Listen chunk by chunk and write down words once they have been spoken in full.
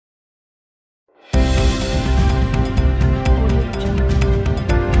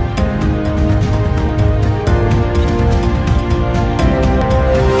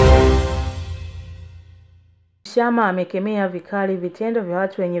Mshama amekemea vikali vitendo vya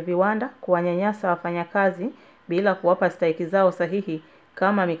watu wenye viwanda kuwanyanyasa wafanyakazi bila kuwapa stahiki zao sahihi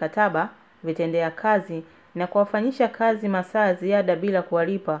kama mikataba, vitendea kazi na kuwafanyisha kazi masaa ziada bila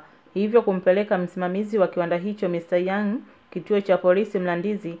kuwalipa, hivyo kumpeleka msimamizi wa kiwanda hicho Mr. Yaung kituo cha polisi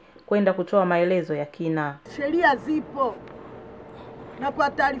Mlandizi kwenda kutoa maelezo ya kina. Sheria zipo. Na kwa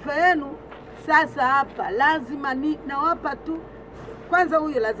taarifa yenu sasa hapa lazima nawapa tu kwanza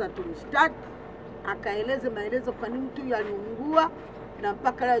huyo lazima tumshtaki akaeleze maelezo kwa nini mtu aliungua na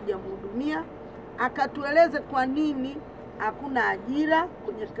mpaka leo hajamhudumia, akatueleze kwa nini hakuna ajira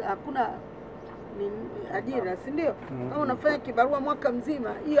hakuna ajira, si ndio? Kama unafanya kibarua mwaka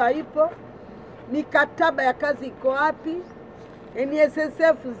mzima hiyo haipo. Mikataba ya kazi iko wapi?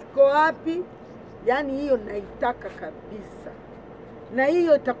 NSSF ziko wapi? Yaani hiyo naitaka kabisa. Na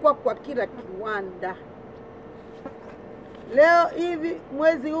hiyo itakuwa kwa kila kiwanda. Leo hivi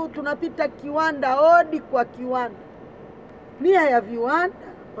mwezi huu tunapita kiwanda hodi kwa kiwanda. Nia ya viwanda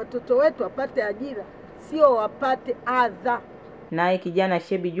watoto wetu wapate ajira, sio wapate adha. Naye kijana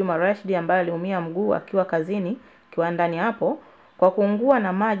Shebi Juma Rashid ambaye aliumia mguu akiwa kazini kiwandani hapo kwa kuungua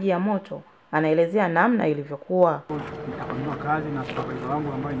na maji ya moto, anaelezea namna ilivyokuwa. Nikafanya kazi na supervisor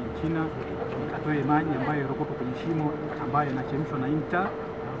wangu ambaye ni China, nikatoe maji ambayo yalikuwa kwenye shimo ambayo yanachemshwa na inta.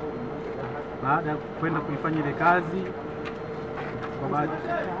 Baada ya kwenda kuifanya ile kazi,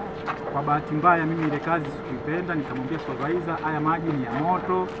 kwa bahati mbaya mimi ile kazi sikuipenda, nikamwambia supervisor haya maji ni ya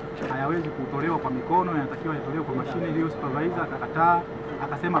moto, hayawezi kutolewa kwa mikono, yanatakiwa yatolewe kwa mashine. Ile supervisor akakataa,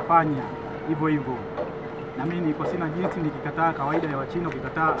 akasema fanya hivyo hivyo. Na mimi niko sina jinsi, nikikataa kawaida ya Wachina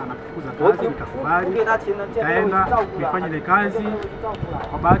ukikataa anakufukuza kazi, nikakubali. Kaenda kuifanya ile kazi,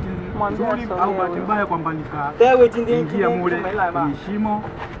 kwa bahati nzuri au bahati mbaya kwamba nikaingia mule kwenye shimo.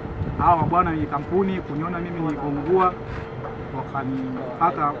 Hao bwana wenye kampuni kuniona mimi nilipoungua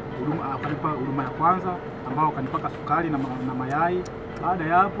wakanipaka huduma ya kwanza ambao wakanipaka sukari na mayai. Baada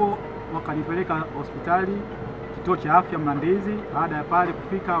ya hapo wakanipeleka hospitali kituo cha afya Mlandizi. Baada ya pale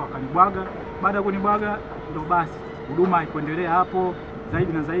kufika wakanibwaga. Baada ya kunibwaga ndo basi huduma haikuendelea hapo.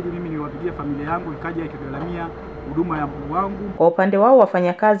 Zaidi na zaidi mimi niwapigia familia yangu ikaja ikigharamia huduma ya mguu wangu. Kwa upande wao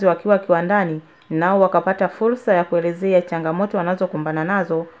wafanyakazi wakiwa kiwandani nao wakapata fursa ya kuelezea changamoto wanazokumbana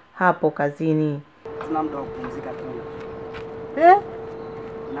nazo hapo kazini. Tuna muda wa kupumzika tu.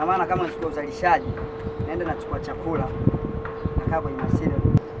 Na maana kama siku uzalishaji naenda nachukua chakula nakaa kwenye mashine.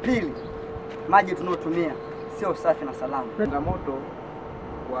 Pili, maji tunayotumia sio safi na salama. Changamoto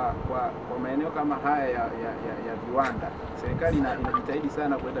kwa maeneo kama haya ya viwanda, serikali inajitahidi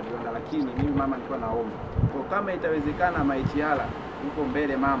sana kuleta viwanda, lakini mimi mama nilikuwa naomba kwa kama itawezekana maichiala huko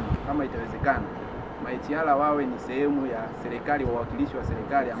mbele mama, kama itawezekana maichiala wawe ni sehemu ya serikali, wawakilishi wa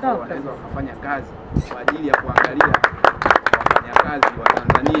serikali ambao wanaweza wakafanya kazi kwa ajili ya kuangalia wafanyakazi wa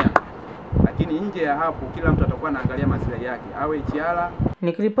Tanzania. Lakini nje ya hapo kila mtu atakuwa anaangalia maslahi yake, awe ichiala.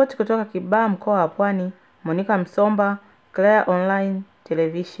 Nikiripoti kutoka Kibaha, mkoa wa Pwani, Monica Msomba, Clear Online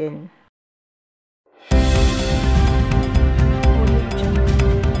Television.